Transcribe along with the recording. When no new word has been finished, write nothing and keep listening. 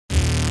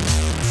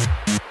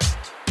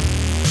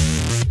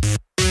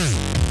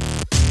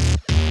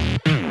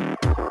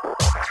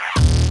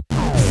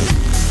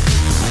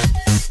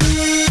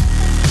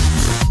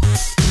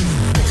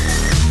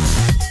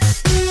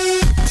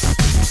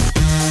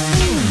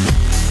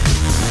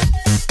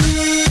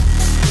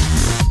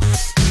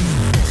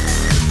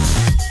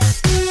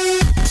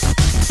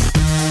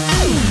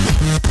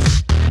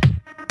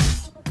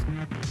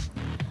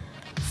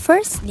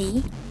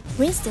Firstly,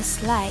 rinse the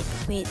slide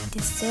with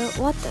distilled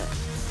water.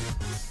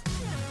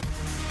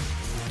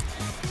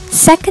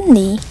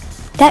 Secondly,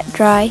 tap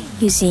dry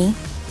using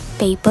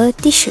paper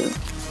tissue.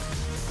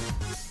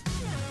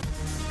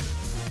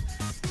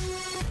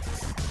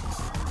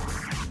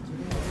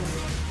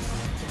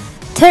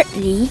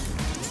 Thirdly,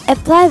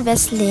 apply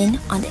Vaseline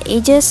on the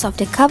edges of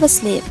the cover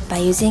slip by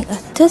using a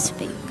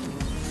toothpick.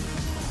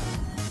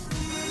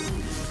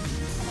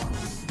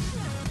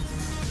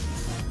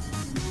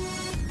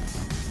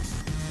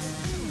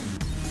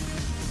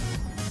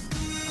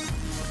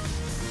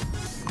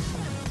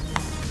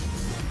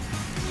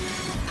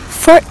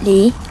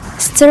 Fourthly,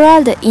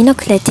 sterile the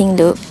inoculating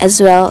loop as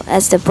well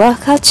as the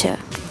broth culture.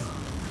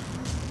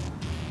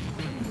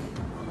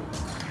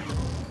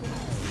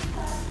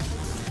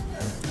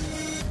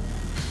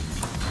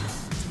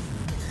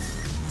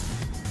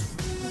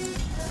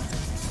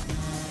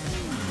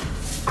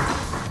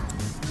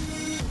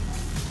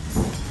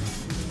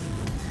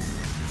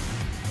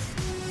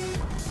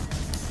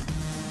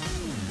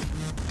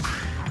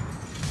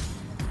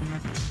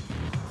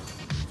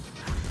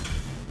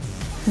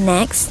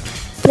 Next,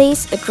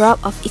 place a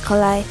drop of E.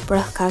 coli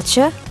broth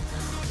culture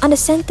on the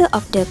center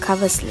of the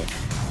cover slip.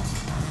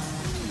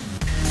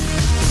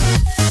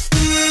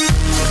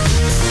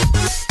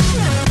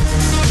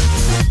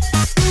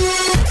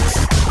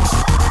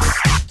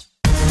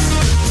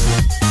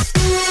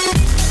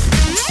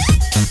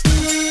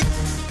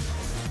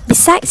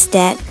 Besides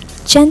that,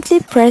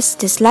 gently press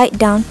the slide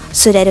down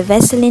so that the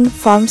Vaseline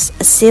forms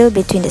a seal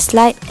between the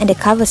slide and the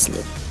cover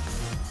slip.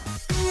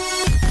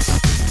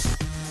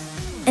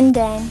 And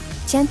then,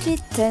 gently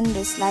turn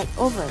the slide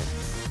over.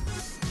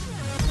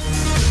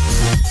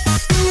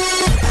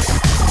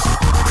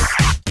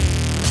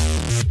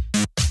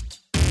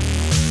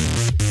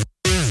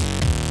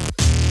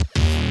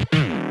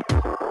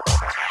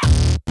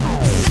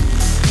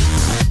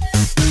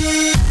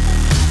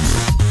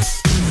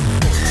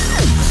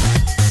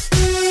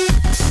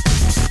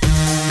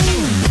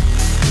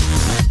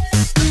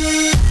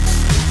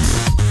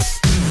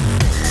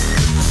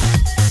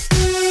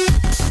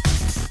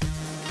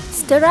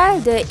 Sterile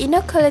the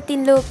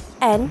inoculating loop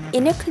and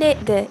inoculate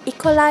the E.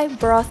 coli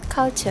broth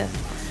culture.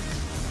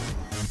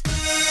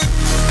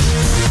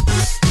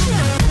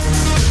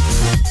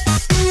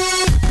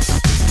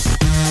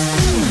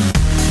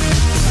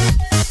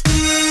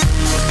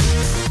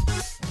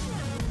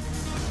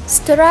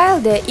 Sterile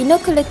the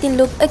inoculating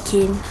loop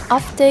again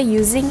after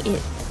using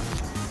it.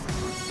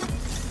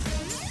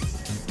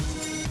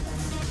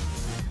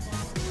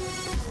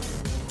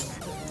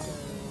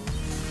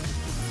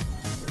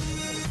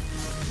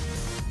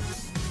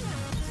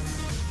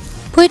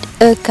 Put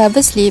a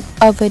cover slip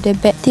over the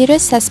bacterial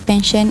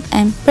suspension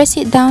and press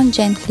it down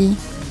gently.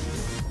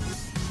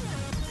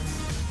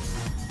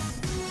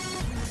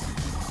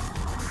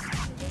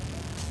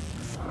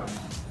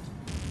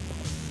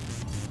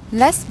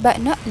 Last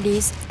but not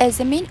least,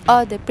 examine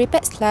all the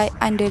prepared slide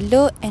under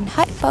low and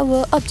high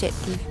power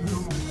objective.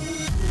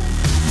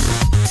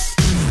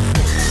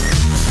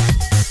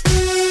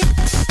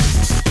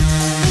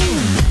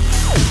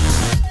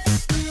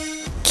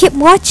 Keep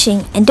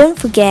watching and don't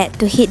forget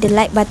to hit the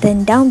like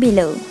button down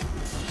below.